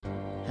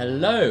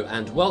Hello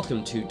and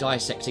welcome to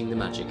Dissecting the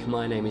Magic.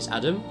 My name is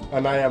Adam.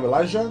 And I am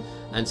Elijah.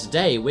 And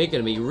today we're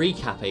going to be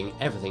recapping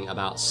everything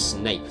about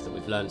Snape that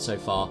we've learned so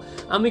far.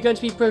 And we're going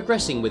to be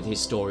progressing with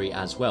his story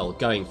as well,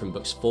 going from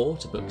books 4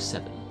 to book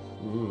 7.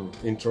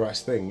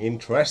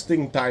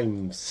 Interesting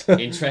times.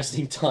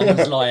 Interesting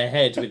times lie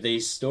ahead with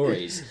these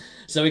stories.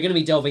 So we're going to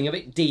be delving a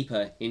bit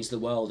deeper into the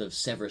world of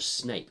Severus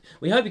Snape.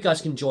 We hope you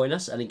guys can join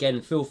us, and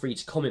again, feel free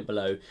to comment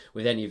below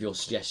with any of your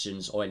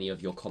suggestions or any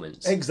of your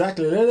comments.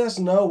 Exactly. Let us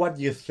know what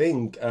you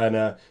think,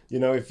 and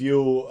if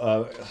you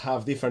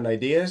have different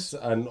ideas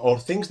or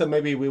things that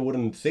maybe we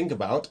wouldn't think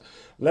about,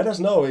 let us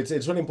know.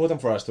 It's really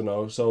important for us to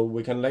know, so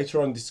we can later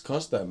on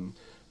discuss them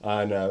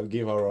and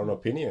give our own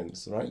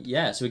opinions, right?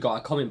 Yeah, so we've got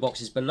our comment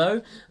boxes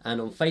below and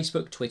on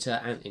Facebook,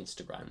 Twitter and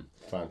Instagram.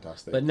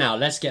 Fantastic. But now,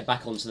 let's get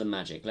back onto the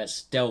magic.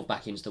 Let's delve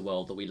back into the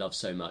world that we love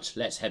so much.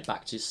 Let's head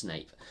back to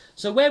Snape.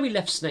 So where we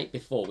left Snape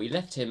before, we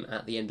left him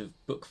at the end of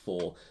book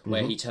 4,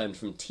 where he turned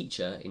from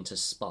teacher into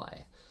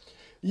spy.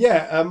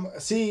 Yeah,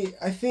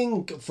 I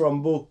think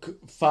from book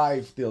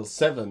 5 till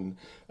 7,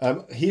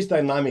 his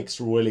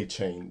dynamics really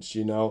change,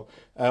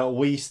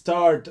 We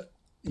start,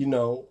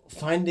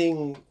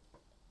 finding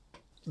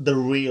the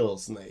real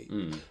Snape.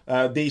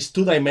 This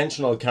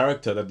two-dimensional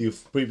character that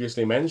you've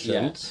previously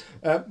mentioned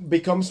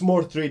becomes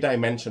more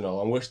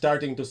three-dimensional, and we're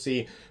starting to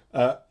see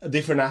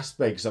different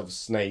aspects of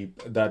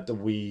Snape that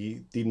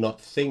we did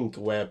not think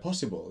were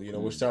possible.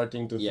 We're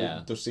starting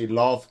to see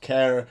love,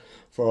 care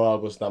for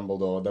Albus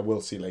Dumbledore that we'll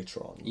see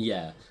later on.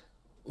 Yeah.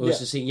 We're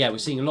seeing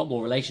a lot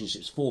more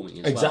relationships forming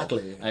as well.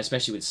 Exactly.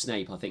 Especially with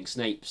Snape. I think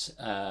Snape's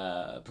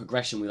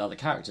progression with other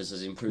characters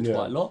has improved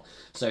quite a lot.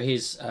 So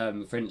his,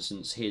 for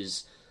instance,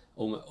 his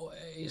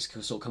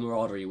sort of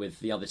camaraderie with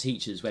the other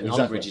teachers when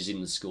Umbridge is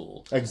in the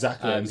school.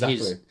 Exactly.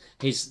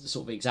 His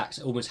sort of exact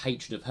almost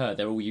hatred of her.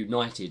 They're all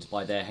united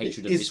by their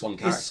hatred of this one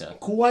character. It's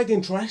quite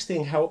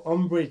interesting how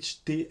Umbridge,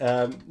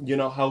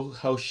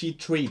 how she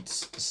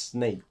treats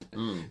Snape.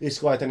 It's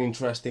quite an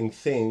interesting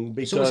thing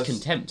because it's almost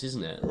contempt,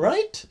 isn't it?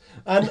 Right,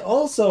 and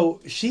also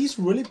she's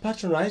really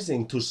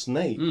patronizing to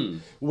Snape,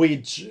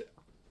 which,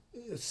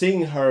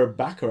 seeing her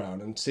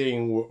background and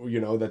seeing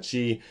that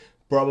she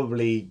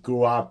probably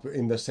grew up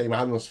in the same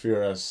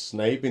atmosphere as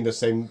Snape, in the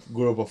same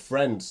group of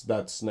friends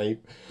that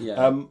Snape.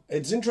 Yeah.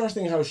 It's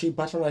interesting how she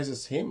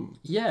patronizes him.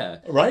 Yeah.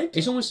 Right?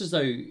 It's almost as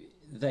though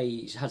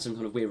they had some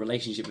kind of weird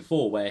relationship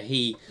before where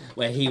she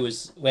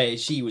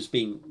was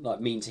being like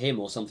mean to him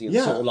or something of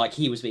the sort, or like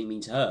he was being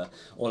mean to her,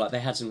 or like they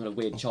had some kind of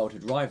weird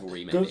childhood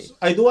rivalry maybe. Because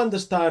I do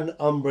understand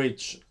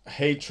Umbridge's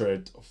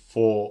hatred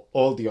for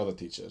all the other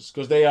teachers,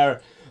 because they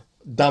are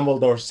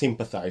Dumbledore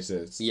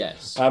sympathizers.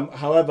 Yes.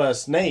 However,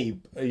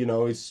 Snape,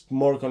 is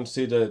more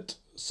considered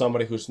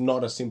somebody who's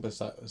not a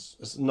sympathizer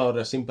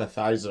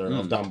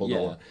of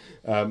Dumbledore.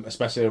 Yeah.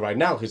 Especially right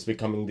now, he's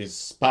becoming this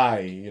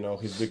spy.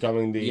 He's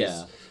becoming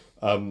this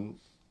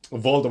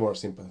Voldemort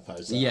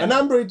sympathizer. Yeah. And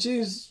Umbridge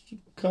is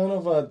kind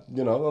of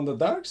on the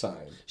dark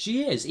side.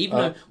 She is,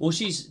 even though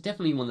she's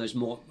definitely one of those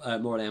more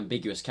morally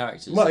ambiguous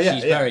characters. Well,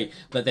 she's very.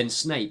 But then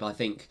Snape, I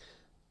think.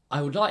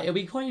 It'll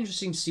be quite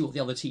interesting to see what the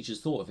other teachers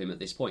thought of him at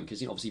this point,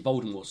 because obviously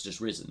Voldemort's just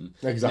risen.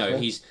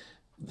 Exactly.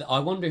 I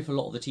wonder if a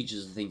lot of the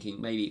teachers are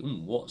thinking maybe,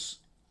 what's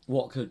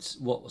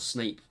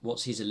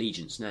his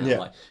allegiance now?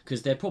 Yeah.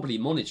 Because they're probably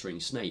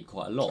monitoring Snape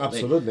quite a lot.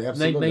 Absolutely.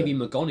 Maybe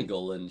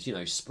McGonagall and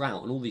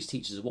Sprout and all these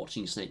teachers are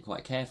watching Snape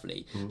quite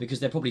carefully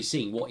because they're probably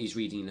seeing what he's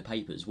reading in the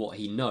papers, what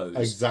he knows.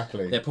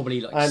 Exactly. They're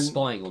probably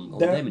spying on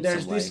them in some way.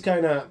 There's this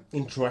kind of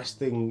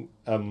interesting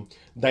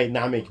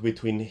dynamic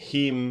between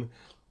him.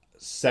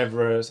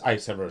 Severus.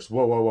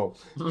 Whoa.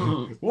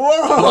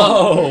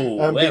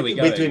 Where we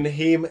going? Between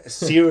him,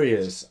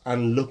 Sirius,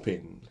 and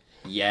Lupin.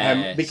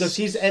 Yes. Because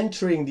he's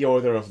entering the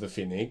Order of the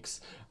Phoenix,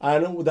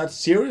 and that's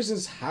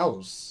Sirius's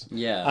house.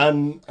 Yeah.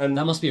 And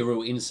that must be a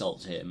real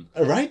insult to him.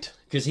 Right?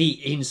 Because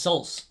he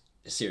insults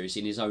Sirius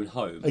in his own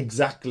home.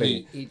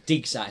 Exactly. He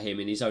digs at him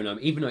in his own home,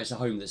 even though it's a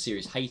home that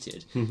Sirius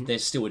hated.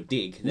 There's still a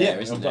dig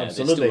there, isn't there?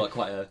 Absolutely.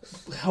 There's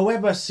still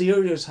However,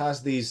 Sirius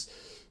has this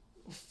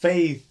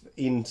faith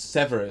in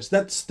Severus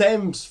that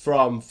stems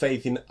from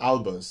faith in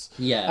Albus.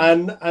 Yeah.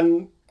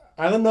 And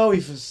I don't know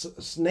if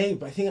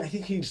Snape. I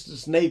think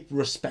Snape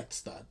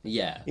respects that.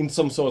 Yeah. In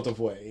some sort of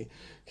way,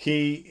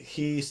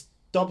 he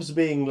stops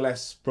being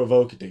less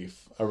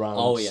provocative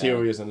around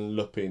Sirius and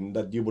Lupin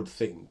that you would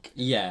think.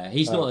 Yeah,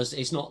 he's not as.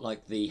 It's not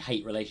like the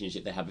hate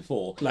relationship they had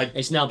before. Like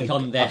it's now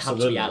become they have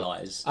to be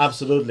allies.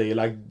 Absolutely.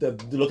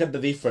 Look at the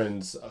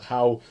difference.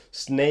 How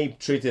Snape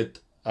treated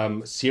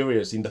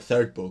Sirius in the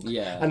third book,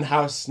 and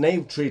how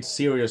Snape treats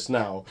Sirius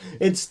now.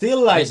 It's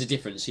still like there's a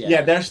difference.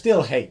 Yeah, there's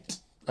still hate.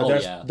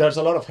 There's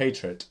a lot of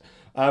hatred.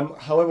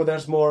 However,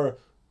 there's more.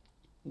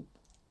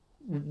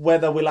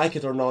 Whether we like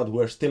it or not,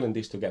 we're still in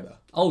this together.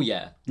 Oh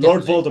yeah,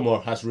 definitely. Lord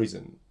Voldemort has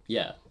risen.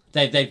 Yeah,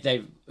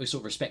 they've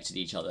sort of respected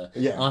each other.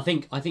 Yeah, and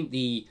I think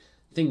the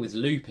thing with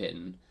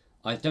Lupin,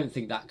 I don't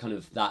think that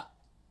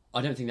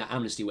I don't think that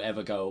amnesty will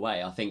ever go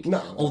away. I think,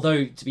 No.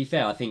 although to be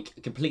fair, I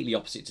think completely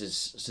opposite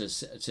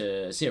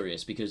to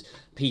Sirius, because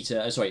Peter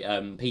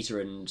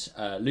and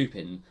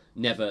Lupin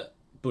never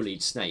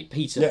bullied Snape.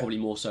 Peter probably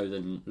more so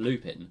than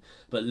Lupin,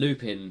 but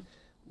Lupin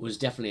was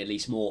definitely at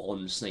least more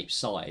on Snape's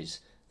side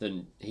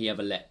than he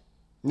ever let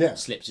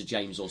slip to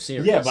James or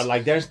Sirius. Yeah, but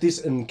like there's this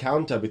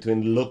encounter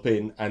between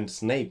Lupin and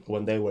Snape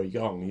when they were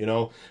young, you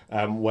know,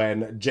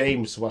 when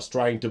James was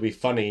trying to be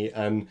funny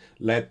and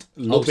let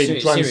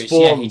Lupin transform. Sirius,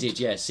 yeah, he did,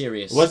 yeah,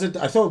 Sirius. Was it?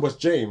 I thought it was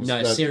James.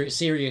 No,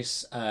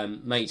 Sirius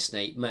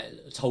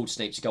told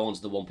Snape to go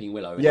onto the Whomping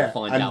Willow and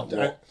find out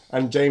what...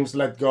 And James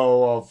let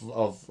go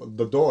of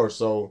the door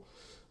so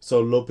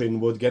Lupin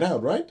would get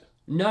out, right?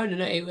 No.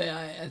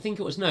 I think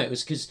it was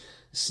because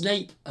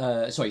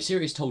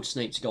Sirius told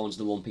Snape to go onto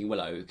the Whomping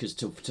Willow because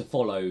to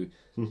follow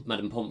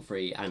Madame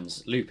Pomfrey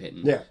and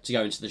Lupin to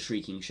go into the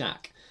Shrieking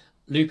Shack.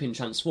 Lupin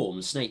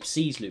transforms. Snape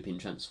sees Lupin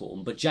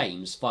transform, but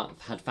James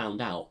had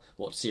found out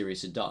what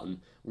Sirius had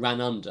done,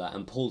 ran under,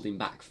 and pulled him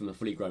back from a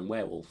fully grown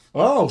werewolf.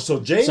 Oh, so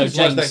James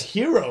was the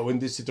hero in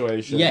this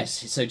situation.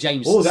 Yes, so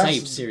James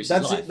saved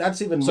Sirius's life.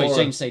 That's even more... So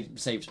James saved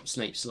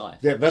Snape's life.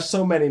 Yeah, there's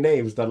so many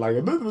names that like...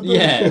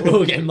 Yeah, we're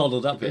all getting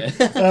muddled up here.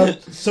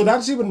 So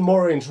that's even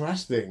more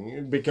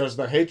interesting, because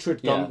the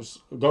hatred goes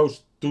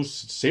to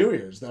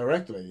Sirius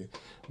directly.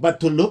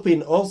 But to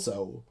Lupin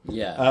also.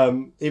 Yeah.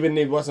 Even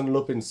it wasn't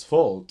Lupin's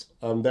fault.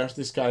 There's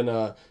this kind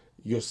of,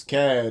 you're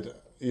scared,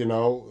 you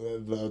know,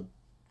 the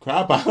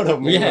crap out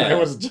of me when I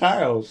was a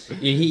child.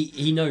 Yeah,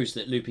 he knows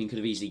that Lupin could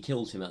have easily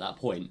killed him at that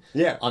point.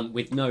 Yeah.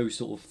 With no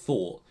sort of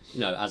thought, you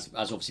know, as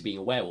obviously being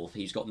a werewolf,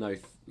 he's got no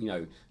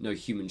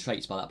human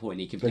traits by that point.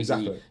 He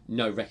completely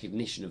no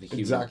recognition of a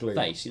human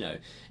face, you know,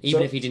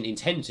 even if he didn't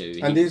intend to.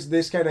 And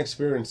this kind of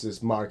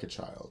experiences mark a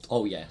child.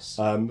 Oh yes.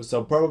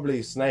 So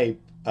probably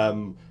Snape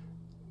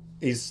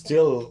is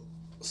still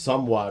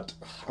somewhat...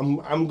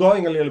 I'm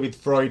going a little bit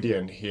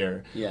Freudian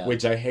here,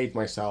 which I hate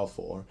myself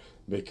for,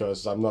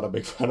 because I'm not a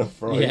big fan of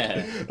Freud.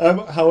 Yeah.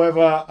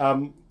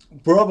 However,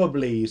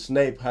 probably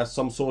Snape has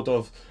some sort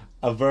of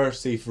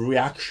aversive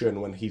reaction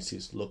when he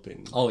sees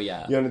Lupin. Oh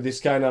yeah. You know, this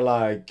kind of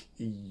like,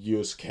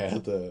 you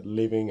scared the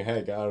living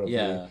heck out of me.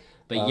 Yeah,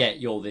 but yet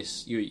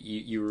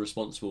you're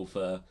responsible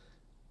for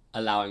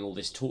allowing all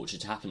this torture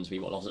to happen to me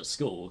while I was at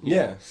school.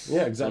 Yeah,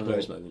 exactly. One of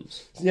those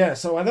moments. Yeah,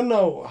 so I don't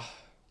know...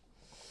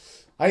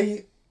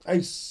 a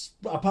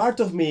part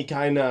of me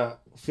kind of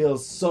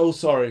feels so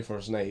sorry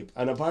for Snape,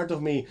 and a part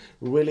of me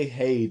really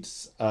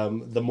hates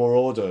the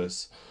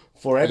Marauders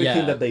for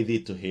everything that they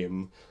did to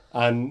him.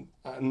 And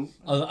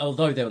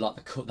although they were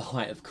like the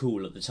height of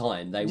cool at the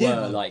time, they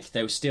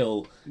were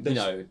still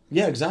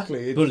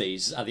exactly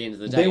bullies at the end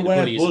of the day. They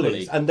were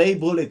bullies, and they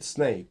bullied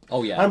Snape.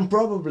 Oh yeah, and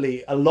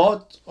probably a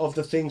lot of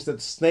the things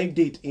that Snape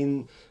did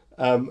in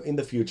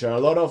the future, a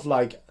lot of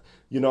like,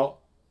 you know,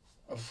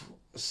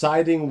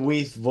 siding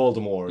with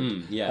Voldemort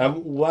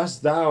was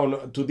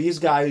down to these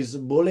guys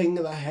bullying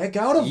the heck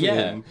out of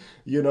him.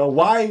 You know,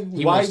 why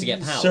wants to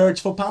get power.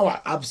 Search for power?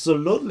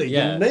 Absolutely,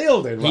 you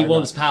nailed it. He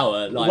wants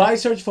power. Like... Why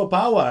search for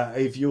power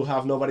if you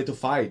have nobody to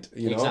fight?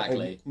 You know?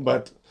 Exactly.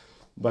 But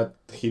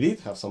he did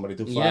have somebody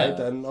to fight,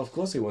 and of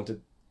course he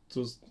wanted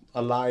to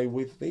ally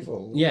with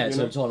evil. Yeah,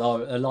 to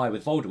ally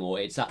with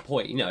Voldemort. It's that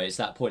point, you know. It's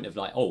that point of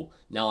like, oh,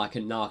 now I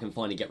can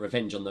finally get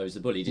revenge on those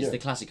that bullied. It's the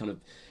classic kind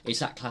of. It's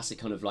that classic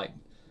kind of like,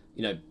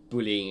 you know,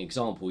 bullying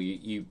example.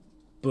 You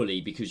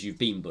bully because you've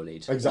been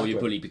bullied, or you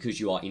bully because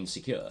you are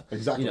insecure.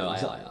 Exactly. You know,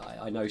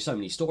 I know so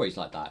many stories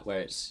like that where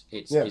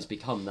it's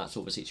become that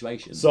sort of a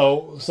situation.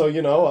 So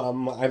you know,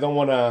 I don't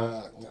want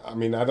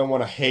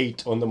to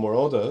hate on the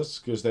Marauders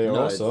because they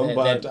are awesome,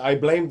 but I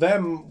blame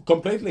them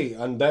completely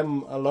and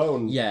them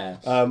alone. Yeah.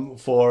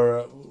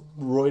 For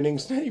ruining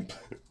Snape.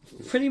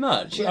 Pretty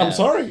much. Yeah. I'm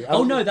sorry.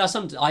 No, that's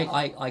something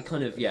I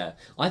kind of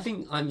I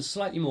think I'm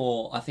slightly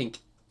more. I think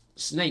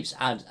Snape's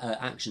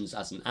actions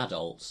as an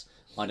adult,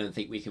 I don't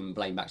think we can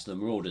blame back to the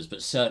Marauders,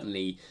 but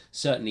certainly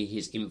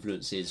his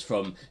influences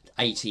from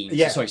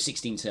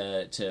 16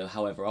 to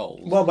however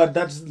old. Well, but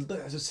that's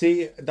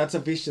a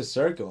vicious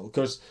circle,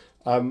 because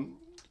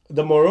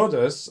the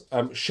Marauders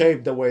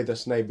shaped the way that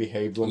Snape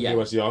behaved when he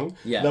was young.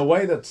 Yeah. The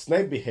way that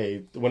Snape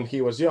behaved when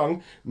he was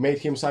young made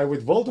him side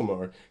with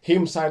Voldemort.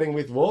 Him siding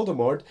with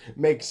Voldemort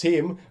makes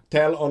him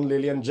tell on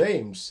Lillian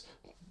James.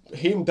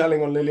 Him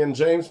telling on Lillian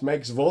James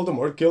makes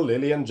Voldemort kill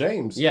Lillian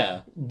James.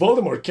 Yeah.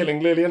 Voldemort killing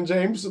Lillian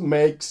James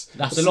makes...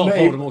 That's a lot of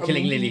Voldemort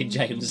killing Lillian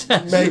James.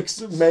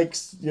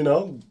 makes, you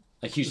know...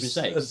 A huge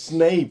mistake.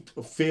 Snape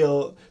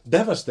feel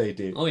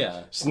devastated. Oh,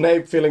 yeah.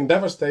 Snape feeling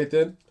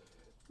devastated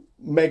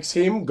makes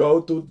him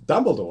go to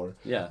Dumbledore.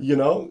 Yeah. You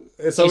know?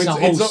 So it's a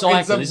whole cycle,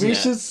 it's a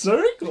vicious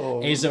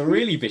circle. It's a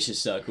really vicious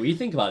circle. You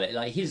think about it,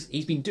 like he's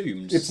been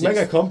doomed. It's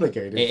mega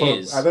complicated. It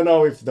is. I don't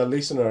know if the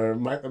listener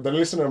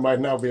might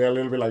now be a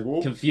little bit like,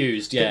 whoop.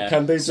 Confused, yeah.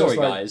 Can they just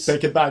guys.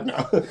 Take it back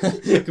now?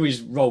 Can we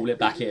just roll it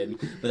back in?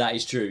 But that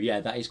is true. Yeah,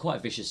 that is quite a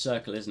vicious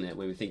circle, isn't it?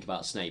 When we think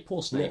about Snape.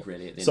 Poor Snape,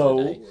 really. At the end of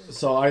the day.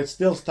 So I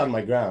still stand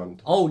my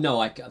ground. Oh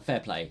no, fair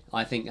play.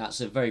 I think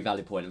that's a very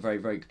valid point, a very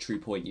very true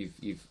point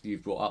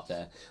you've brought up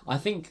there. I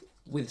think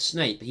with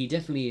Snape, he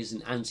definitely is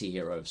an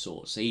anti-hero of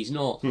sorts. So he's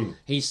not.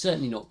 He's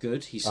certainly not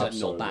good. He's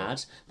certainly not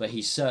bad. But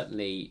he's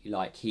certainly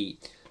like he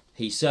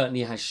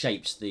certainly has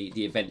shaped the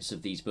events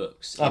of these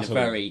books in a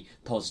very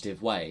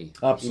positive way.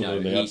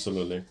 Absolutely,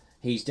 absolutely.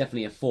 He's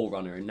definitely a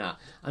forerunner in that,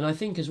 and I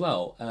think as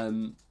well.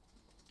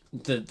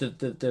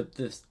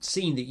 The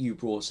scene that you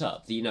brought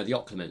up, the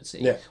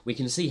occlumency, we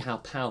can see how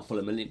powerful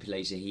a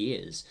manipulator he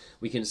is.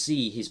 We can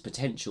see his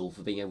potential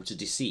for being able to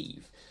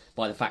deceive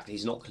by the fact that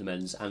he's an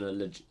occlumens and a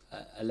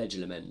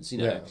legilimens.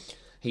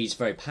 He's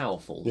very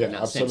powerful in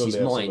that sense. His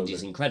mind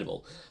is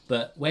incredible.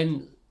 But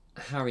when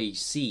Harry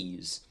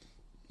sees,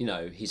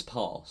 his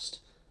past.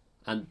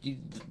 And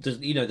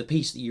the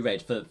piece that you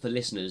read for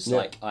listeners,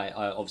 like I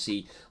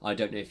obviously I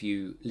don't know if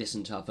you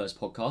listened to our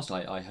first podcast.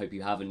 I hope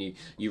you have, and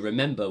you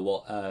remember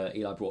what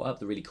Eli brought up,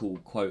 the really cool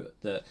quote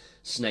that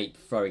Snape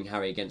throwing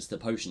Harry against the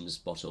potions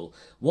bottle.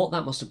 What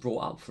that must have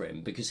brought up for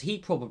him, because he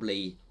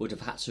probably would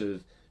have had to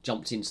have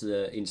jumped into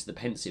the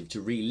pensive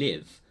to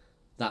relive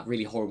that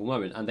really horrible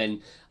moment, and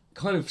then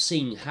kind of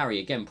seeing Harry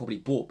again probably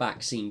brought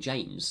back seeing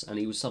James, and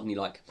he was suddenly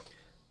like.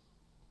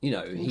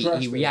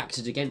 He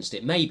reacted against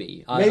it.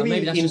 Maybe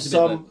that's in just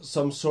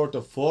some sort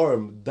of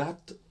form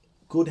that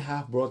could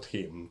have brought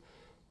him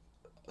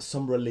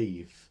some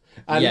relief.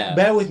 And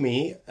bear with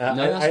me. Cool.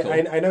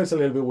 I know it's a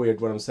little bit weird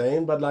what I'm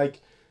saying, but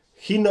like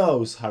he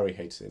knows Harry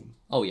hates him.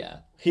 Oh yeah,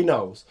 he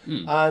knows,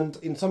 and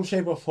in some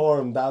shape or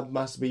form that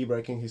must be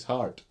breaking his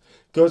heart.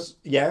 Because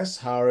yes,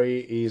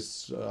 Harry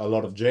is a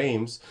lot of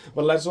James,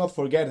 but let's not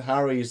forget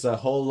Harry is a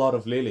whole lot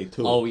of Lily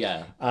too. Oh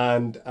yeah,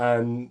 and.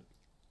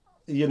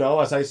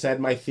 As I said,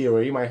 my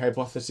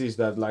hypothesis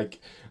that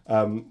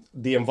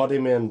the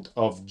embodiment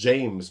of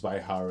James by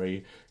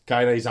Harry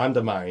kind of is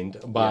undermined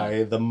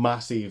by the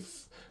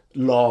massive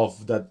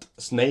love that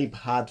Snape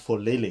had for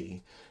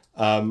Lily.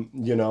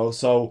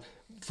 So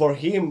for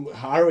him,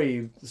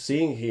 Harry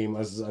seeing him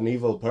as an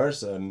evil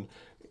person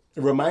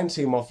reminds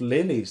him of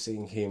Lily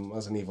seeing him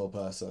as an evil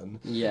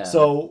person. Yeah.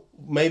 So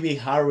maybe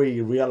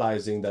Harry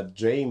realizing that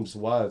James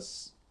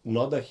was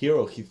not the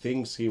hero he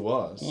thinks he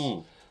was.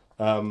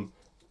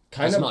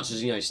 Much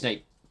as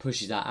Snape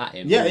pushes that at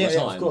him. Yeah, all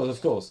the time.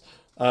 of course.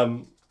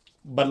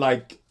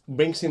 But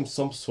brings him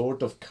some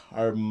sort of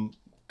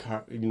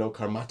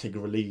karmatic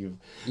relief.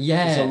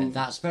 Yeah,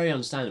 that's very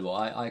understandable.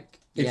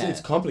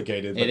 It's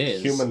complicated. But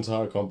humans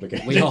are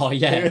complicated. We are,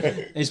 yeah.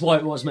 It's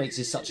what makes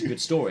this such a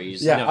good story.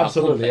 Is,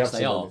 absolutely, how complex absolutely.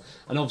 they are.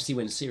 And obviously,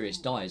 when Sirius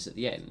dies at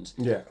the end,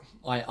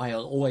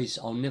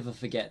 I'll never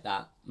forget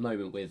that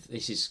moment with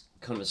this is.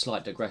 Kind of a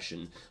slight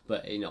digression,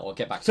 but I'll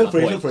get back to my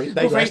point. Feel free.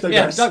 Digress.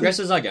 Digress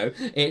as I go.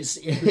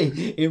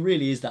 It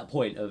really is that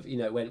point of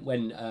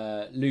when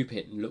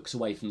Lupin looks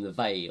away from the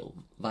veil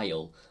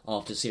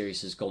after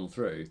Sirius has gone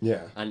through,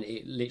 and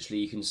it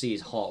literally you can see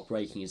his heart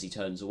breaking as he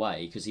turns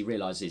away because he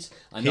realizes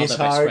another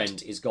best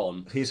friend is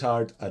gone. His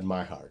heart and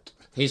my heart.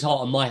 His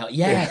heart and my heart.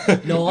 Yeah.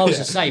 No, I was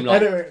the same.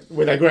 Like, anyway,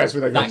 we digress.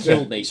 That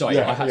killed me. Sorry,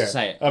 I had to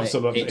say it.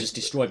 Absolutely. It just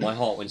destroyed my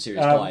heart when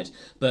Sirius died.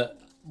 But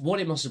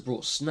what it must have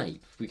brought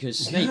Snape, because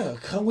Snape... Yeah,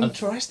 how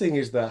interesting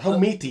is that? How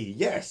meaty,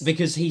 yes.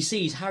 Because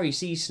Harry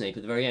sees Snape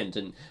at the very end,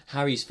 and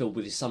Harry's filled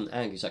with his sudden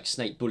anger. He's like,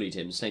 Snape bullied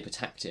him, Snape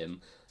attacked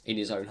him in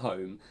his own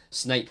home.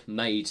 Snape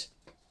made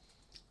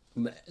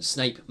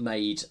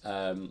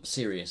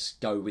Sirius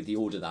go with the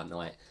Order that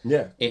night.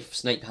 Yeah. If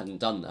Snape hadn't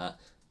done that,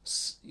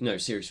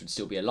 Sirius would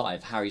still be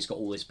alive. Harry's got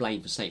all this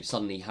blame for Snape.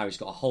 Suddenly, Harry's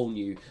got a whole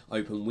new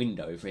open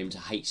window for him to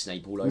hate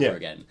Snape all over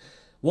again.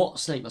 What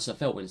Snape must have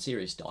felt when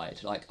Sirius died,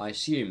 I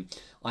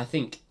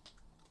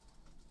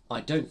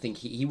don't think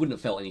he wouldn't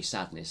have felt any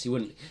sadness.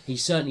 He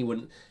certainly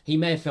wouldn't. He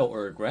may have felt a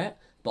regret,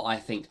 but I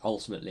think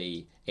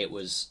ultimately it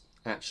was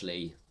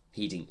actually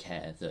he didn't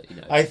care that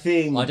I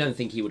don't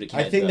think he would have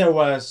cared. I think there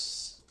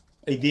was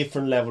a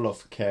different level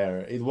of care.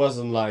 It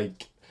wasn't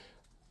like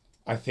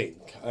I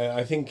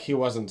think he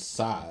wasn't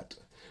sad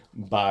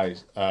by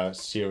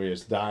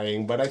Sirius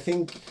dying, but I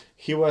think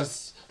he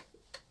was.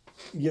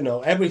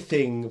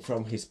 Everything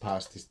from his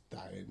past is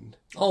dying.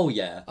 Oh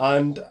yeah.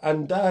 And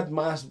that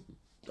must.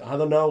 I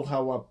don't know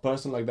how a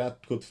person like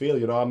that could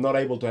feel. I'm not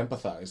able to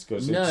empathize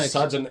because it's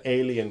such an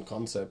alien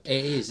concept.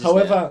 It is.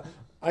 However,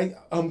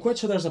 I'm quite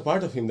sure there's a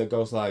part of him that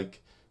goes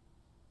like,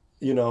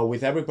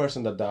 with every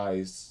person that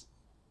dies,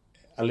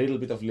 a little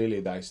bit of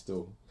Lily dies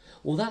too.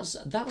 Well,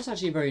 that was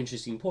actually a very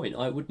interesting point.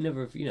 I would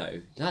never have,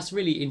 that's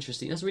really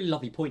interesting. That's a really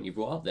lovely point you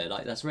brought up there.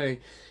 Like that's very,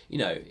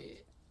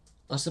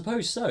 I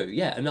suppose so.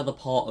 Yeah, another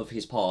part of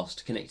his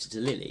past connected to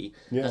Lily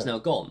has now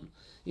gone.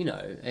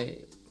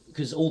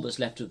 Because all that's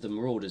left of the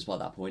Marauders by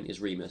that point is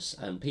Remus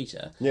and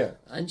Peter. Yeah.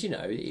 And,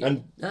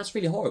 and that's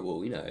really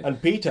horrible,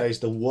 And Peter is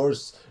the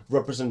worst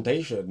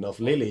representation of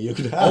Lily you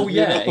could have. Oh,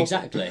 yeah,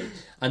 exactly.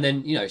 And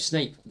then,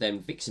 Snape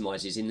then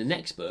victimises in the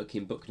next book,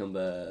 in book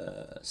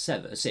number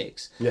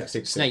 6. Yeah,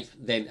 6. Snape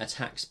then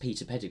attacks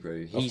Peter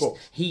Pettigrew.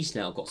 He's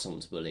now got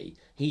someone to bully.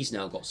 He's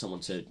now got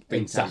someone to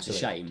bring down to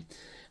shame.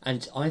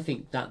 And I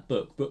think that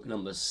book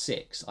number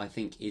 6, I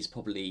think is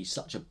probably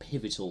such a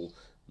pivotal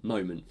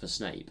moment for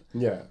Snape.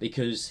 Yeah.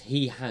 Because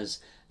he has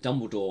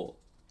Dumbledore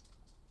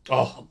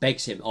Oh,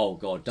 begs him. Oh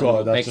God, God,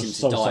 Dumbledore that's begs him just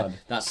to so die. sad.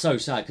 That's so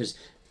sad because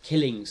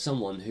killing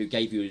someone who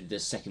gave you the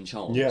second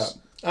chance. yeah.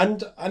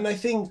 And I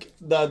think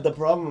that the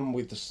problem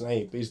with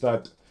Snape is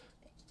that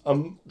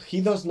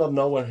he does not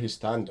know where he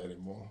stands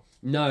anymore.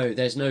 No,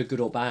 there's no good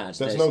or bad.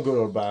 There's no good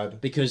or bad.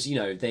 Because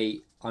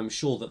I'm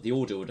sure that the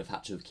Order would have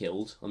had to have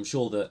killed. I'm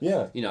sure that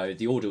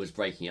the Order was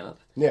breaking up.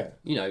 Yeah.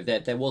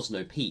 There was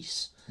no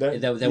peace.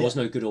 There was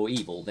no good or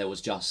evil. There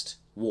was just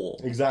war.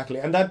 Exactly,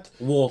 and that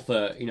war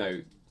for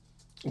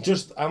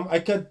just I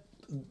can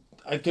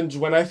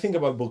when I think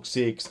about book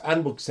 6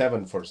 and book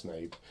 7 for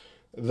Snape,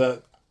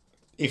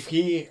 if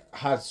he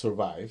had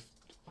survived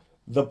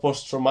the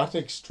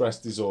post-traumatic stress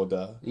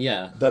disorder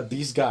that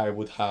this guy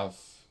would have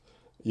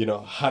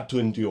had to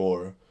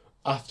endure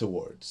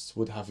afterwards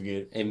would have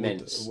been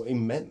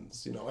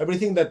immense.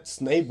 Everything that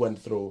Snape went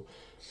through,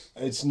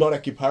 it's not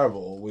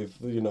equiparable with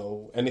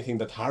anything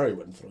that Harry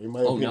went through, in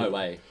my opinion. No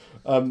way.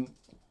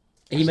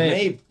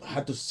 Snape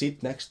had to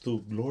sit next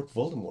to Lord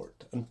Voldemort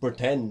and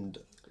pretend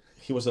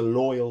he was a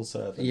loyal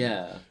servant.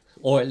 Yeah.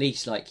 Or at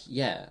least, and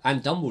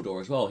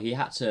Dumbledore as well. He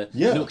had to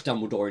look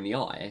Dumbledore in the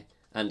eye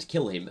and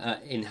kill him,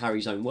 in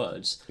Harry's own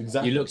words.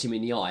 Exactly. You looked him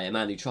in the eye, a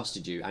man who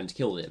trusted you, and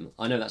killed him.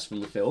 I know that's from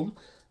the film,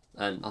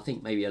 and I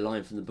think maybe a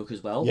line from the book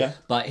as well. Yeah.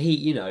 But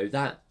he,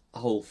 that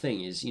whole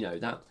thing is,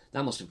 that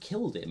must have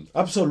killed him.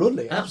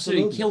 Absolutely.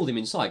 Killed him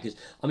inside. Because,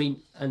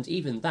 and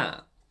even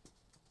that,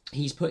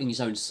 he's putting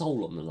his own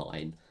soul on the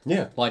line.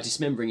 Yeah. By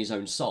dismembering his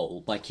own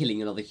soul, by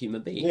killing another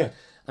human being. Yeah.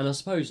 And I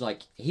suppose,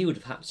 he would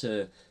have had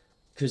to...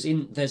 Because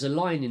there's a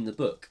line in the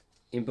book,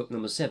 in book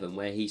number 7,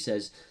 where it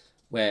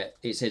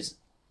says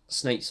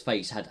Snape's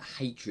face had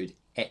hatred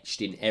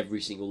etched in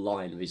every single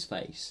line of his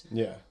face.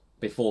 Yeah.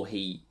 Before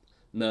he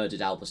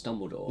murdered Albus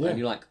Dumbledore. Yeah. And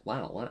you're like,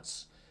 wow,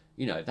 that's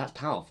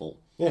powerful.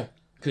 Yeah.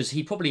 Because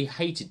he probably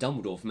hated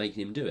Dumbledore for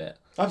making him do it.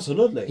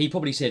 Absolutely. He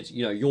probably said,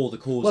 you're the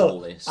cause of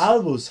all this.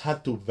 Albus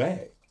had to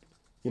beg.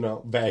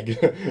 Beg.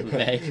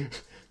 Beg.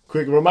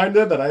 Quick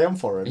reminder that I am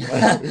foreign.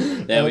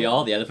 There we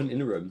are, the elephant in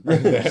the room.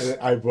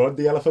 I brought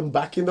the elephant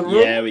back in the room.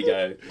 There we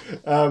go.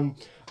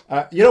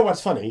 You know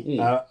what's funny?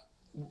 A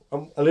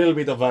little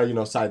bit of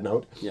a side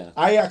note. Yeah.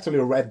 I actually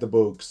read the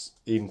books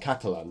in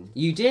Catalan.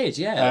 You did,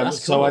 yeah.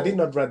 That's cool. So I did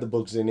not read the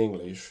books in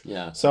English.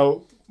 Yeah.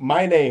 So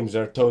my names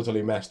are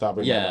totally messed up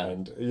in my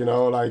mind.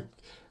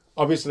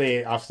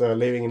 Obviously after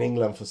living in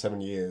England for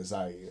 7 years,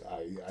 I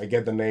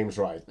get the names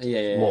right.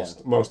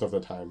 Most of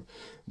the time.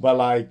 But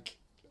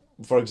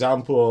for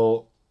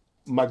example,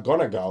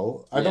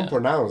 McGonagall, I don't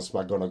pronounce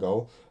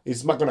McGonagall,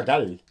 it's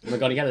McGonagall.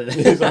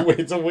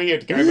 It's a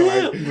weird kind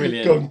of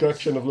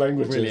concoction of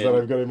languages that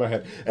I've got in my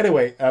head.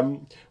 Anyway,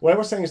 what I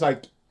was saying is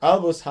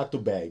Albus had to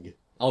beg.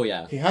 Oh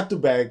yeah. He had to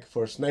beg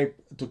for Snape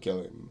to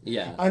kill him.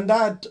 Yeah. And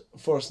that,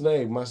 for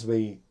Snape, must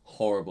be...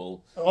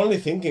 horrible. Only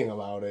thinking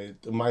about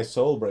it, my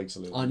soul breaks a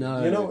little. I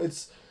know.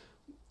 It's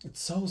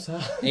so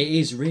sad. It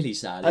is really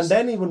sad. And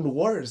then even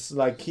worse,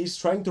 he's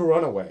trying to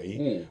run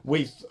away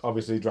with,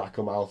 obviously,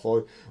 Draco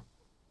Malfoy,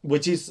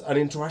 which is an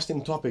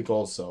interesting topic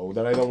also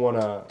that I don't want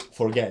to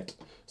forget.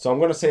 So I'm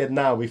going to say it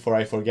now before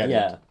I forget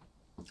it.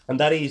 And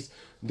that is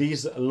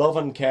this love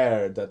and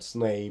care that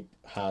Snape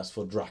has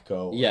for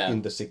Draco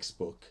in the 6th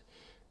book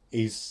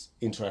is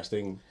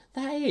interesting.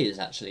 That is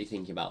actually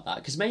thinking about that,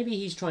 because maybe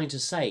he's trying to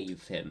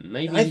save him.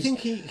 I think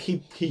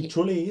he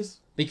truly is.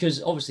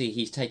 Because obviously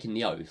he's taken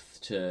the oath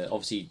to...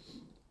 Obviously,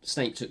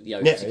 Snape took the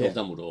oath to kill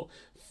Dumbledore,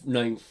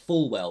 knowing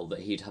full well that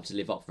he'd have to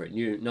live up for it,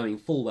 knowing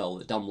full well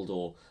that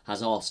Dumbledore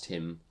has asked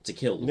him to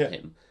kill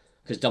him.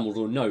 Because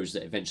Dumbledore knows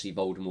that eventually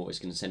Voldemort is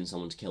going to send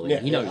someone to kill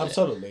him. He knows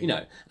absolutely.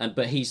 it.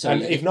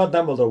 And if not,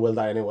 Dumbledore will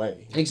die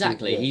anyway.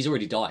 Exactly, he's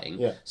already dying.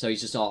 Yeah. So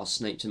he's just asked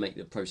Snape to make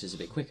the process a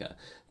bit quicker.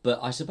 But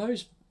I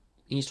suppose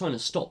he's trying to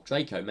stop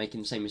Draco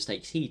making the same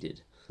mistakes he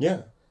did.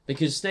 Yeah.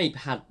 Because Snape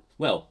had,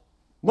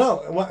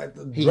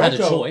 he had a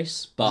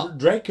choice, but...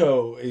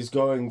 Draco is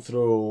going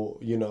through,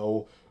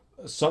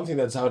 something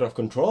that's out of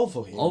control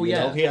for him. Oh,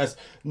 yeah. He has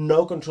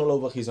no control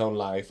over his own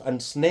life, and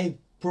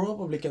Snape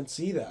probably can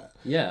see that.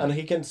 Yeah. And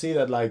he can see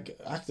that,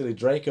 actually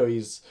Draco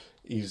is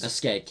a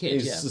scared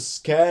kid, a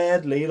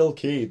scared little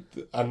kid.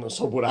 And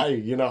so would I,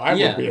 I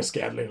would be a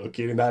scared little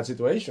kid in that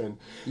situation.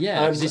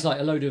 Yeah, because it's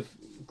a load of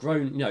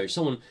grown,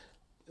 someone,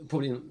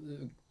 probably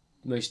the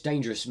most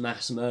dangerous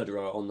mass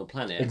murderer on the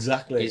planet,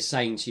 is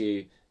saying to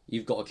you,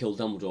 you've got to kill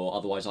Dumbledore,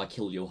 otherwise I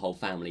kill your whole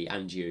family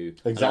and you.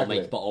 Exactly.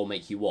 And I'll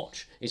make you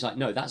watch. It's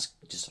no, that's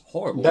just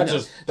horrible. That's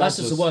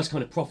just the worst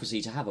kind of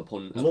prophecy to have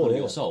upon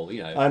your soul,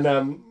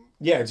 And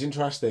it's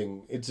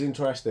interesting.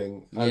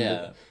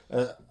 And,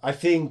 I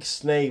think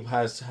Snape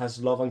has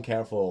love and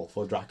care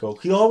for Draco.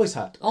 He always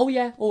had. Oh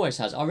yeah, always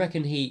has. I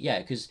reckon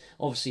because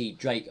obviously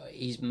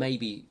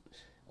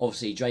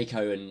obviously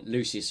Draco and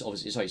Lucius,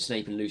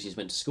 Snape and Lucius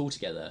went to school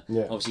together.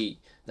 Yeah. Obviously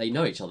they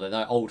know each other,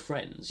 they're old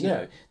friends, you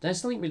know.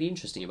 There's something really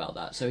interesting about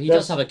that. So he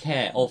does have a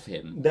care of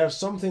him. There's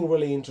something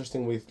really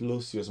interesting with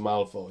Lucius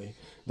Malfoy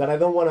that I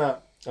don't want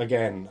to,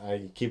 again,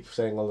 I keep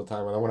saying all the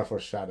time, I don't want to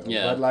foreshadow.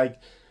 Yeah.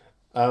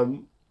 But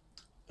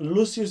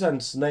Lucius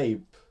and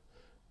Snape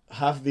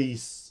have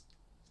this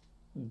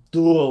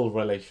dual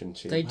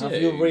relationship. They do.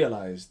 Have you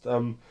realized?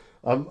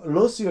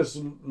 Lucius,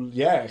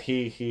 yeah,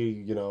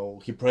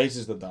 he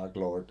praises the Dark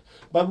Lord,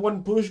 but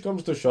when push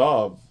comes to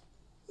shove,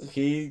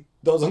 he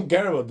doesn't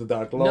care about the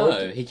Dark Lord.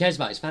 No, he cares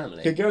about his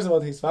family. He cares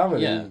about his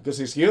family because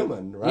he's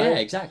human, right? Yeah,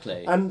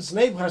 exactly. And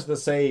Snape has the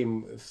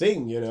same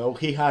thing,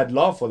 He had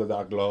love for the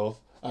Dark Lord,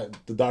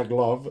 the Dark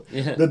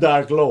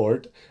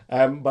Lord.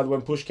 But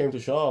when push came to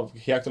shove,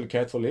 he actually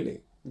cared for Lily.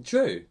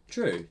 True.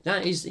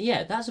 That's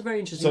a very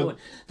interesting one.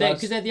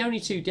 Because they're the only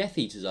two Death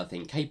Eaters, I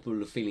think,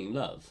 capable of feeling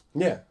love.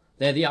 Yeah.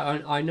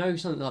 I know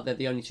something like they're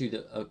the only two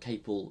that are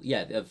capable,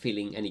 of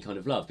feeling any kind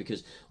of love.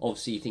 Because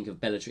obviously, you think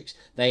of Bellatrix,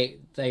 they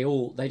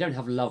don't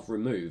have love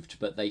removed,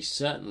 but they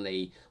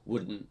certainly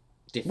wouldn't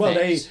defect. Well,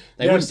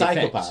 they're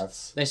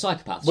psychopaths. They're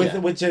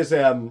psychopaths, which is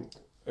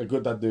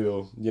good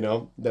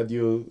that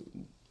you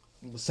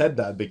said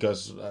that,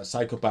 because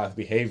psychopath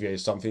behavior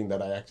is something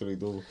that I actually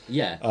do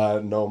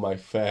know my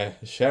fair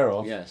share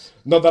of. Yes.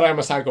 Not that I'm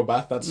a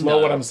psychopath, that's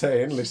not what I'm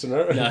saying,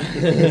 listener. No.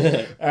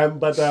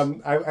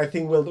 I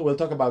think we'll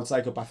talk about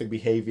psychopathic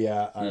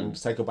behavior and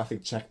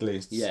psychopathic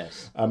checklists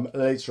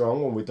later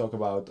on when we talk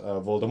about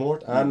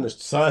Voldemort, and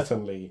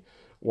certainly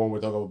when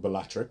we talk about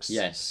Bellatrix.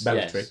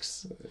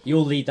 Bellatrix. Yes.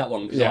 You'll lead that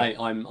one because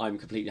I'm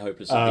completely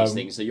hopeless with these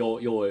things. So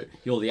you're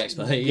the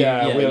expert.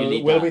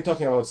 We'll be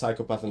talking about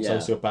psychopaths and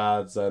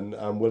sociopaths,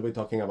 and we'll be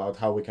talking about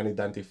how we can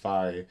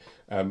identify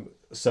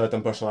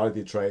certain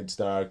personality traits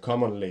that are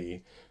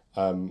commonly,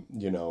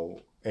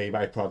 a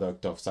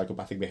byproduct of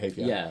psychopathic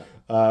behavior. Yeah.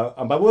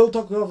 But we'll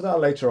talk about that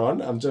later on.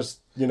 I'm just,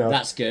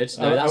 That's good.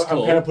 No, that's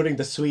cool. I'm kind of putting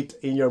the sweet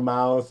in your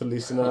mouth,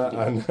 listener.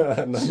 and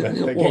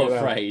what a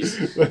phrase.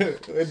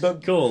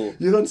 Cool.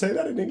 You don't say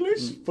that in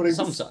English?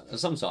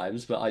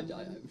 Sometimes, but I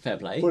fair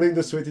play. Putting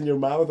the sweet in your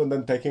mouth and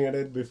then taking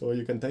it before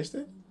you can taste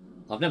it?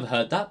 I've never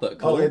heard that, but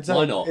cool.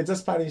 Why not? It's a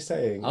Spanish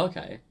saying.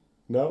 Okay.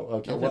 No?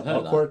 Okay. I've never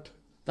heard awkward. That.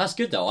 That's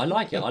good though. I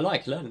like it. I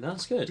like learning.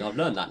 That's good. I've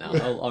learned that now.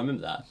 I'll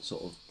remember that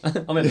sort of.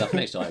 I'll remember that for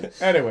next time.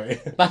 Anyway,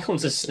 back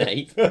onto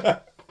Snape.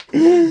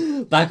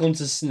 Brilliant.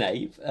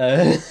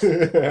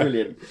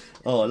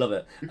 Oh, I love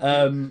it.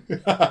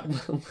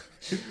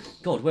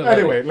 God,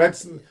 where were we?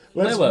 Let's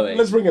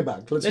bring it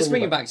back. Let's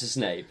bring it back to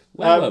Snape.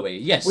 Where were we?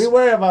 Yes, we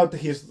were about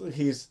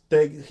his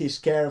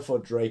care for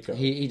Draco.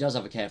 He does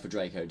have a care for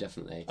Draco,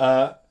 definitely.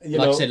 I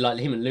said, like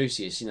him and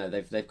Lucius,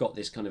 they've got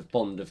this kind of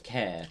bond of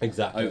care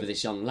over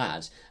this young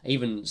lad.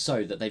 Even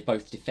so that they've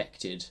both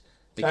defected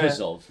because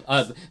of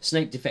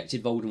Snape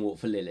defected Voldemort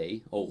for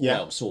Lily,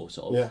 well, sort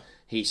of. Yeah.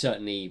 He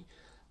certainly.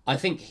 I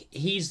think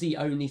he's the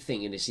only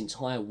thing in this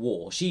entire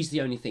war. She's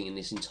the only thing in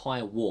this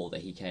entire war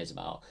that he cares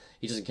about.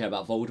 He doesn't care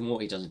about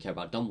Voldemort. He doesn't care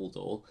about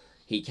Dumbledore.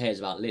 He cares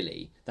about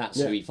Lily. That's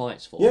who he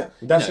fights for. Yeah,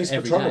 that's his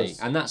every Patronus.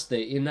 day, and that's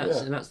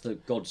the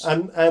gods.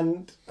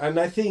 And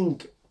I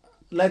think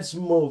let's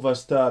move a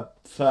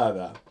step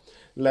further.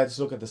 Let's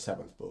look at the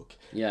seventh book.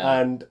 Yeah.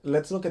 And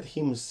let's look at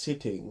him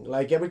sitting.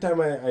 Like every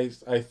time I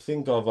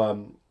think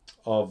of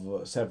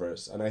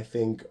Severus and I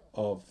think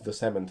of the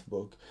seventh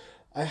book,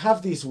 I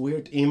have this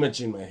weird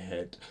image in my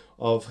head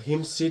of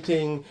him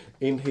sitting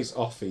in his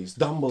office,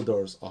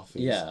 Dumbledore's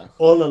office,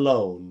 all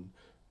alone.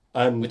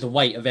 And with the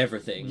weight of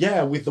everything.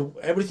 Yeah, with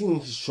everything in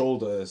his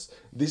shoulders.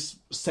 This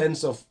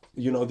sense of,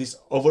 this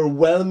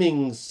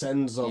overwhelming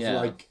sense of,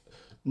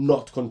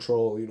 not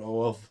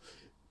control, of...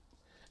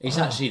 It's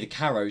actually the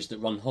Carrows that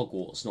run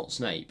Hogwarts, not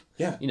Snape.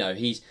 Yeah.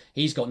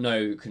 He's got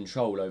no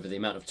control over the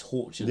amount of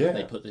torture that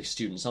they put the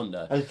students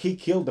under. And he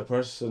killed the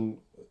person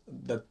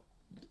that...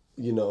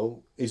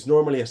 is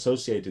normally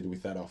associated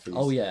with that office.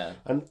 Oh, yeah.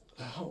 And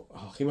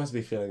he must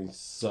be feeling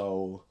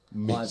so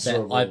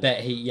miserable. I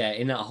bet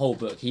in that whole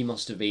book, he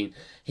must have been...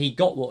 He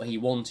got what he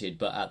wanted,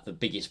 but at the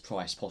biggest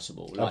price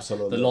possible.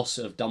 Absolutely. The loss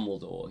of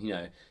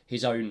Dumbledore,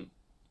 his own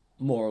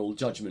moral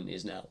judgment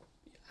is now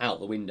out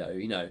the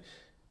window,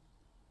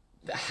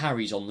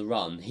 Harry's on the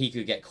run. He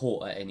could get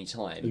caught at any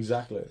time.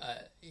 Exactly.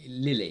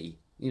 Lily...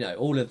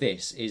 all of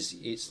this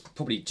it's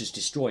probably just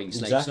destroying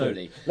Snape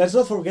slowly. Let's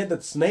not forget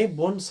that Snape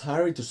wants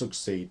Harry to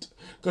succeed.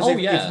 Because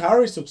if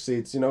Harry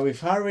succeeds,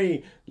 if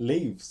Harry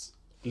leaves,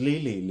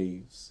 Lily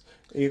leaves.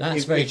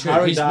 If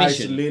Harry dies,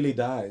 mission. Lily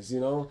dies,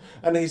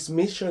 And his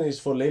mission is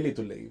for Lily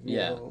to leave,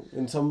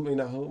 in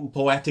some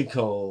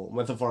poetical,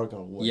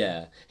 metaphorical way.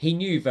 Yeah. He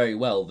knew very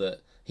well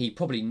that... He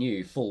probably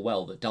knew full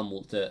well that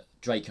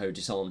Draco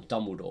disarmed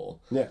Dumbledore.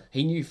 Yeah.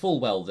 He knew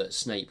full well that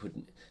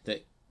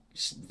that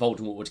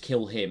Voldemort would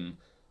kill him,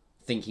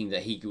 thinking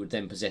that he would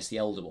then possess the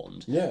Elder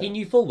Wand. Yeah. He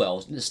knew full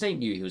well. Snape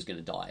knew he was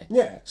going to die.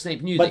 Yeah.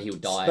 Snape knew that he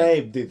would die.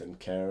 Snape didn't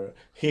care.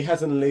 He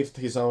hasn't lived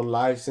his own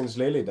life since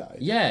Lily died.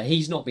 Yeah,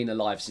 he's not been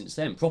alive since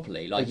then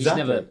properly. He's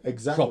never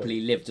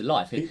properly lived a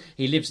life.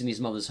 He lives in his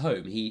mother's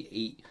home.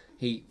 He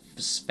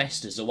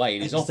festers away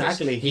in his office.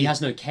 He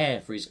has no care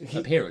for his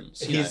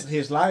appearance.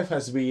 His life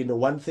has been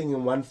one thing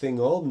and one thing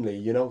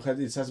only.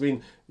 It has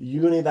been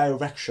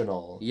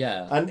unidirectional.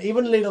 Yeah. And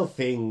even little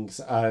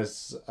things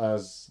as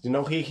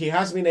he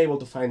has been able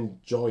to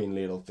find joy in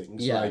little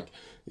things. Yeah. Like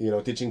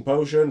teaching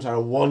potions,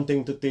 are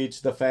wanting to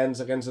teach defense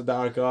against the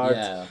dark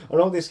arts, and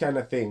all these kind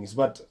of things.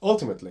 But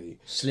ultimately,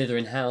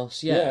 Slytherin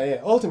house,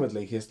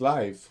 ultimately, his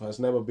life has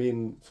never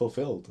been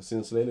fulfilled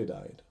since Lily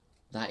died.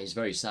 That is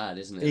very sad,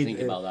 isn't it? Think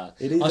about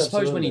that. It is, I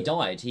suppose when he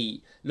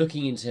absolutely.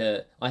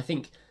 died, I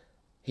think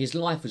his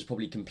life was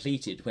probably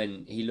completed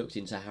when he looked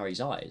into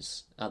Harry's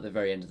eyes at the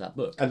very end of that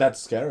book. And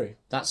that's scary.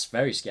 That's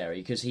very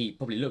scary, because he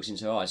probably looked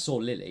into her eyes, saw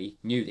Lily,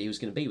 knew that he was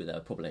going to be with her,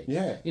 probably.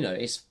 Yeah.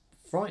 It's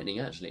frightening,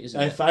 actually, isn't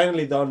it? And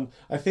finally done,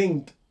 I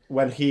think,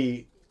 when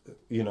he,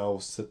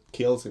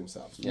 kills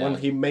himself, when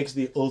he makes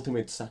the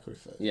ultimate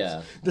sacrifice.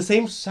 Yeah. The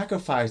same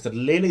sacrifice that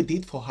Lily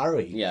did for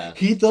Harry. Yeah.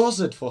 He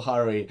does it for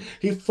Harry.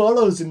 He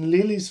follows in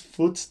Lily's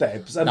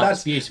footsteps. And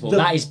that's beautiful.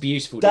 That is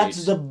beautiful, dude.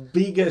 That's the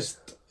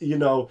biggest,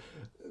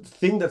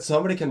 thing that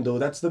somebody can do.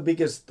 That's the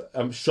biggest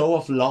show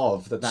of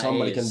love that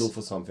somebody can do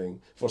for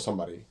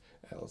somebody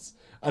else.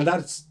 And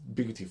that's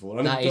beautiful.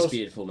 And that is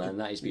beautiful, man.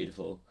 That is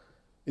beautiful.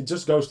 It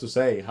just goes to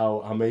say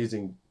how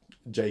amazing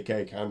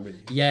JK can be.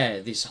 Yeah,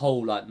 this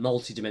whole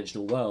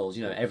multi-dimensional world,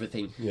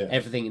 everything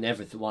and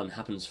everyone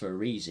happens for a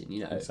reason,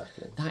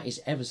 Exactly. That is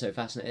ever so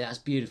fascinating. That's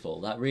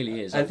beautiful. That really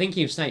is. I'm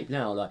thinking of Snape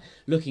now,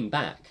 looking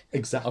back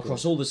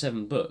across all the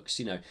 7 books,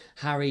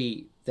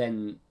 Harry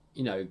then,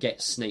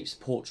 gets Snape's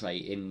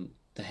portrait in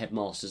the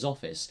headmaster's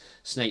office.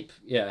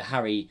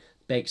 Harry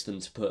begs them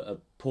to put a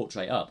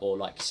portrait up, or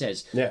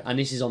says, and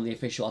this is on the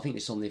official, I think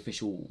this is on the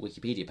official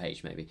Wikipedia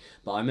page maybe,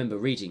 but I remember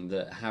reading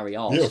that Harry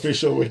asked... The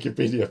official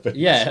Wikipedia page.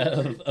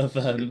 Yeah,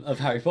 of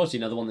Harry Potter,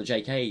 the one that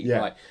JK,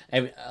 right,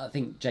 I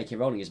think JK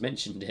Rowling has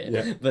mentioned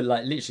it, but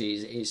literally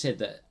it said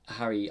that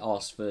Harry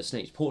asked for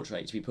Snape's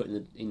portrait to be put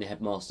in the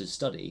headmaster's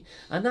study,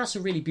 and that's a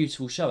really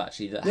beautiful show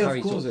actually, that Harry...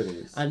 of course it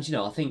is. And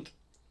I think...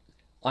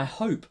 I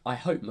hope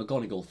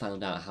McGonagall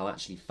found out how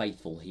actually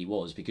faithful he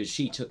was, because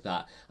she took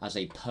that as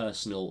a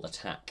personal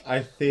attack.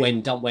 I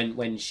think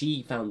when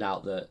she found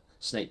out that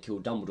Snape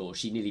killed Dumbledore,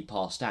 she nearly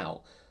passed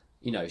out.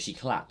 She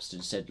collapsed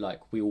and said,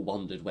 we all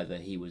wondered whether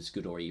he was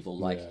good or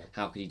evil.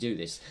 How could he do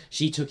this?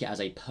 She took it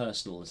as a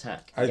personal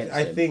attack.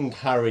 I think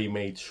Harry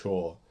made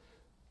sure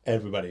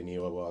everybody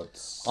knew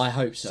about. I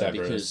hope so,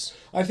 Severus.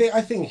 Because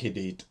I think he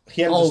did.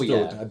 He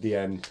understood at the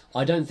end.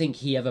 I don't think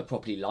he ever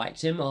properly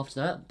liked him after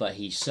that, but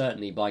he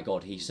certainly, by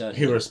God, he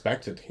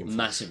respected him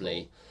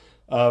massively.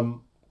 Sure.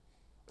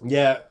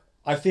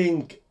 I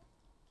think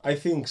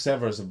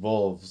Severus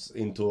evolves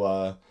into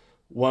a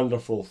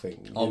wonderful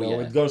thing.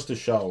 It goes to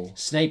show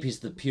Snape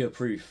is the pure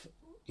proof.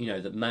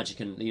 That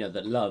magic and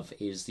that love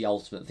is the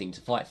ultimate thing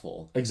to fight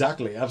for.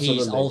 Exactly,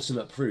 absolutely. He's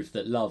ultimate proof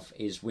that love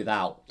is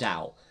without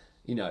doubt.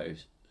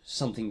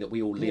 Something that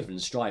we all live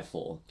and strive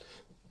for.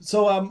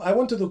 So I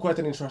want to do quite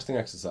an interesting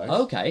exercise.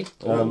 Okay.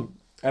 And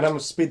I'm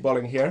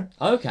speedballing here.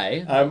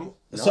 Okay.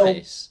 Nice. So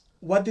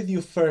what did you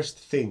first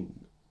think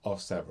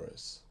of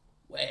Severus?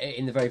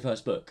 In the very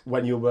first book?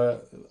 When you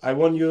were... I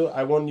want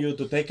you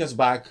to take us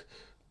back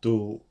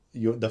to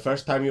the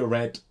first time you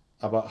read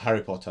about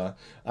Harry Potter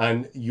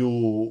and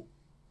your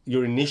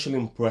initial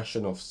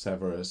impression of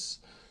Severus.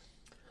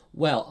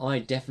 Well, I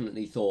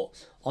definitely thought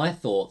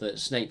that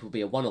Snape would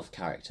be a one-off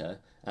character,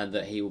 and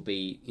that he would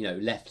be,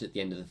 left at the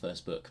end of the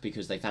first book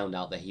because they found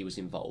out that he was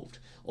involved,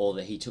 or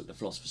that he took the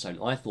Philosopher's Stone.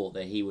 I thought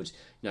that he would,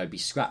 be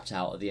scrapped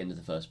out at the end of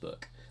the first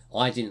book.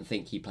 I didn't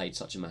think he played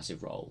such a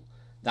massive role.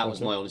 That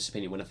was my honest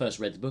opinion. When I first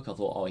read the book, I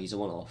thought, he's a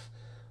one-off.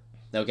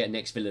 They'll get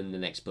next villain in the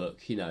next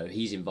book.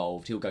 He's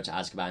involved. He'll go to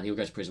Azkaban. He'll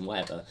go to prison,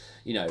 whatever.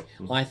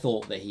 I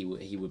thought that he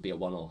would be a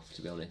one-off,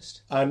 to be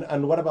honest.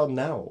 And what about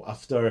now?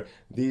 After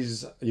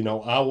this,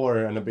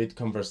 hour and a bit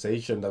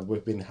conversation that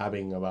we've been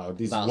having about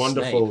this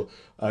wonderful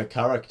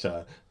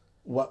character,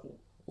 what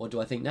do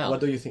I think now? What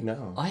do you think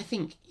now? I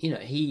think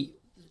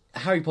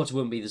Harry Potter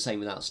wouldn't be the same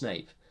without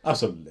Snape.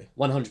 Absolutely,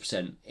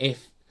 100%.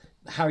 If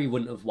Harry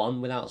wouldn't have won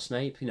without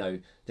Snape,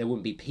 there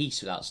wouldn't be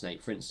peace without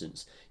Snape, for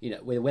instance.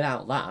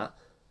 Without that.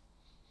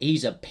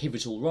 He's a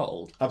pivotal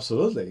role.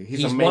 Absolutely,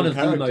 he's a main one of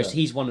character.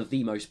 He's one of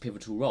the most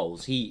pivotal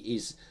roles. He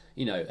is,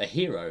 a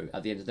hero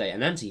at the end of the day,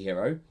 an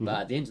anti-hero,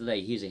 but at the end of the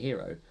day, he's a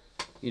hero.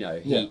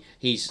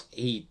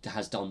 He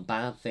has done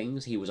bad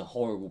things. He was a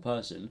horrible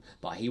person,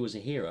 but he was a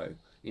hero.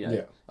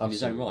 In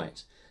his own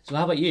right. So,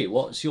 how about you?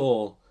 What's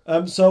your?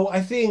 So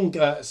I think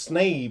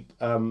Snape.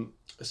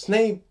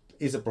 Snape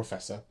is a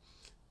professor.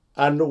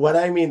 And when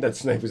I mean that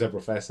Snape is a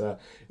professor,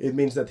 it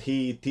means that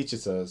he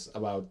teaches us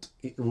about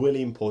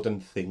really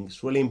important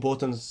things, really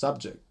important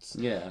subjects.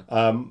 Yeah.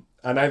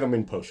 And I don't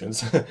mean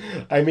potions.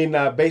 I mean,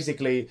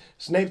 basically,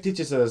 Snape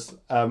teaches us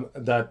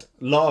that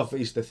love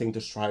is the thing to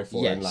strive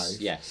for in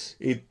life. Yes.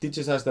 It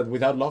teaches us that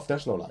without love,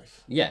 there's no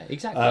life. Yeah,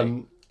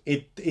 exactly.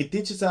 It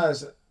teaches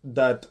us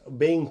that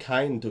being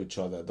kind to each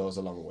other goes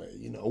a long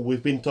way.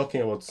 We've been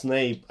talking about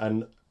Snape,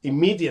 and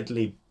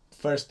immediately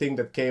first thing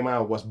that came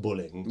out was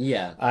bullying.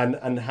 Yeah.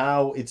 And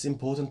how it's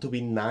important to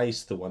be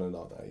nice to one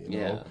another,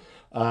 Yeah.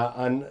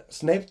 And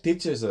Snape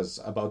teaches us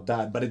about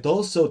that, but it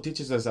also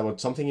teaches us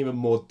about something even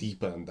more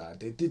deeper than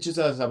that. It teaches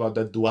us about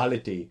the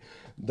duality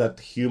that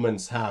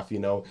humans have,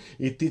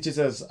 It teaches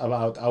us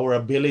about our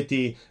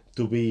ability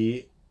to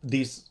be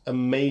this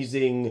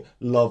amazing,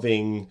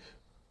 loving,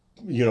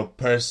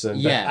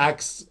 person that Yeah.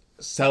 acts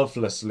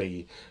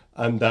selflessly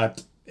and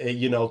that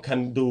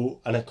can do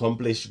and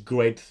accomplish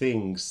great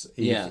things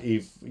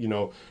if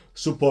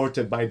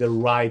supported by the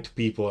right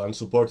people and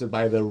supported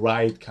by the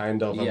right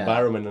kind of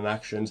environment and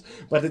actions.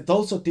 But it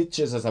also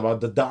teaches us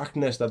about the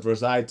darkness that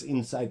resides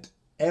inside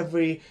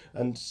every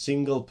and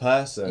single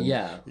person.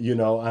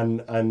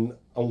 And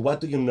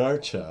what do you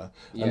nurture?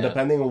 And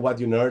depending on what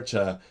you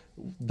nurture,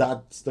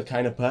 that's the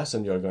kind of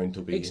person you're going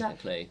to be.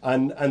 Exactly.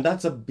 And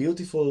that's a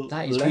beautiful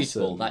That is lesson.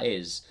 beautiful. That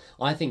is.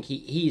 I think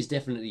he is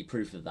definitely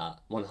proof of that.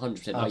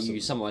 100%. Like,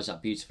 you summarise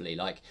that beautifully.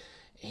 Like,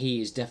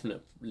 he is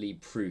definitely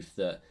proof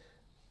that,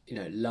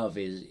 love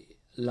is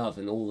love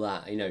and all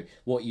that.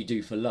 What you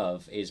do for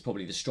love is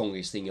probably the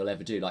strongest thing you'll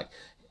ever do. Like,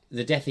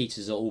 the Death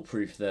Eaters are all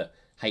proof that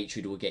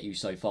hatred will get you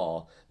so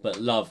far, but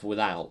love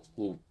without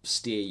will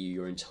steer you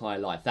your entire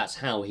life. That's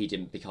how he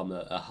didn't become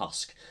a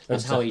husk.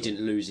 That's how he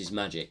didn't lose his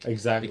magic.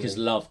 Exactly. Because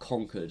love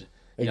conquered.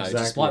 Exactly.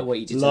 Despite what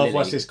he did to Love Lily.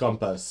 was his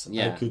compass.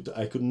 Yeah.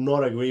 I could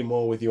not agree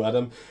more with you,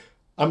 Adam.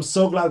 I'm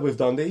so glad we've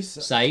done this.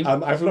 Same.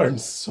 I've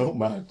learned so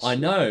much. I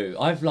know.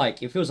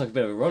 It feels like a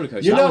bit of a roller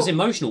coaster. That was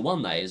emotional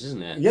one, that is,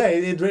 isn't it? Yeah,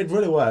 it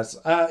really was.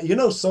 You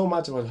know so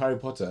much about Harry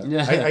Potter.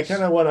 Yeah. I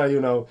kind of want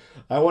to,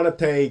 I want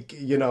to take,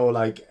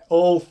 like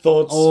all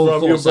thoughts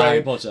from your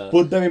Harry brain, Potter.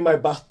 put them in my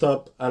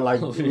bathtub and like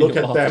look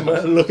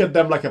at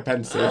them like a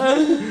pencil.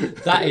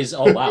 That is,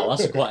 oh wow,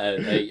 that's quite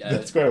a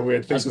That's quite a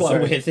weird thing that's to quite say.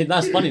 a weird thing.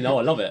 That's funny though,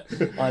 I love it.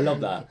 I love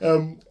that.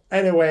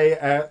 Anyway,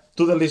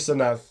 to the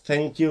listener,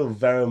 thank you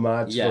very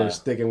much for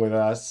sticking with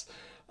us.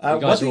 You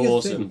guys what do are you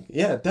awesome. think?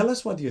 Yeah, tell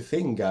us what you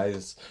think,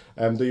 guys.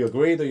 Do you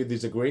agree? Do you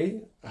disagree?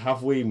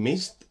 Have we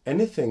missed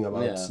anything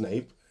about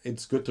Snape?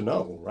 It's good to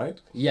know,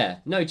 right? Yeah.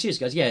 No, cheers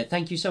guys. Yeah,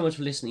 thank you so much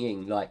for listening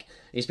in. Like,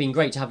 it's been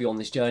great to have you on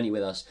this journey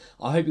with us.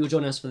 I hope you'll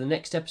join us for the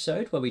next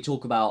episode where we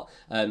talk about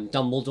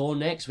Dumbledore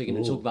next. We're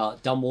going to talk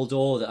about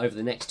Dumbledore over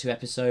the next 2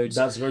 episodes.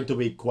 That's going to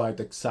be quite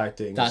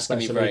exciting. That's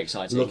going to be very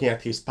exciting. Looking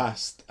at his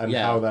past and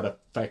how that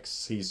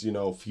affects his,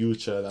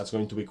 future. That's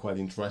going to be quite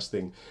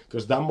interesting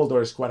because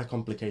Dumbledore is quite a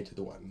complicated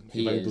one.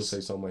 If I do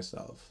say so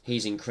myself.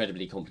 He's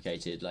incredibly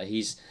complicated. Like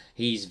he's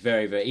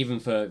very, very, even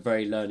for a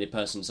very learned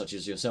person such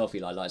as yourself,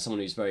 Eli, like someone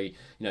who's very,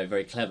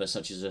 very clever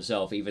such as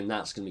yourself. Even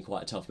that's going to be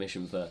quite a tough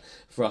mission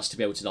for us to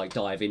be able to like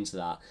dive into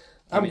that.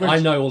 I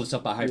know all the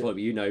stuff about Harry Potter,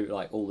 but you know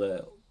like all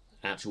the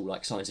actual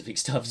like scientific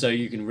stuff, so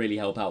you can really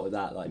help out with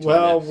that. Like,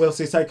 we'll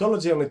see.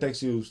 Psychology only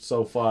takes you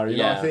so far. You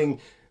know, I think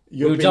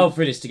we'll delve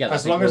through this together.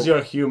 As long as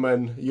you're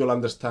human, you'll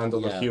understand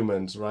other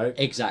humans, right?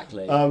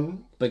 Exactly.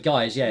 But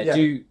guys,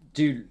 do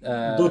tune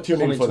comment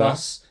in for to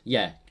us.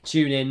 Yeah,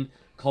 tune in,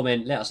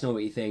 comment, let us know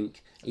what you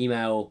think.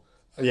 Email.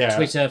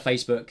 Twitter,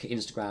 Facebook,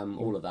 Instagram,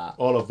 all of that.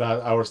 All of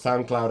that, our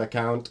SoundCloud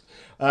account.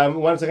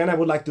 Once again, I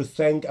would like to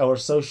thank our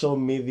social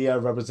media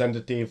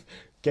representative,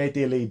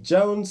 Katie Lee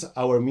Jones,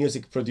 our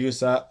music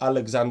producer,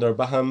 Alexander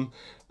Baham.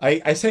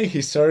 I say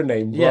his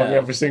surname wrong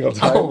every single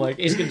time. Oh my,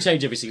 it's going to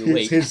change every single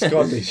week. He's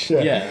Scottish.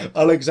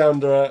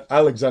 Alexander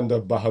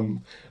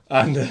Baham.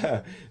 And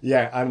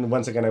and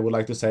once again, I would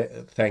like to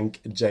thank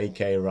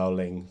J.K.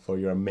 Rowling for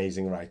your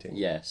amazing writing.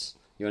 Yes,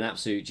 you're an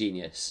absolute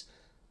genius.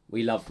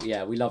 We love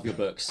your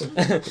books.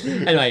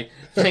 Anyway,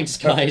 thanks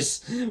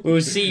guys. We will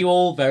see you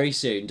all very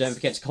soon. Don't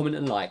forget to comment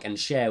and like and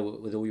share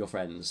with all your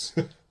friends.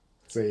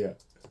 See ya.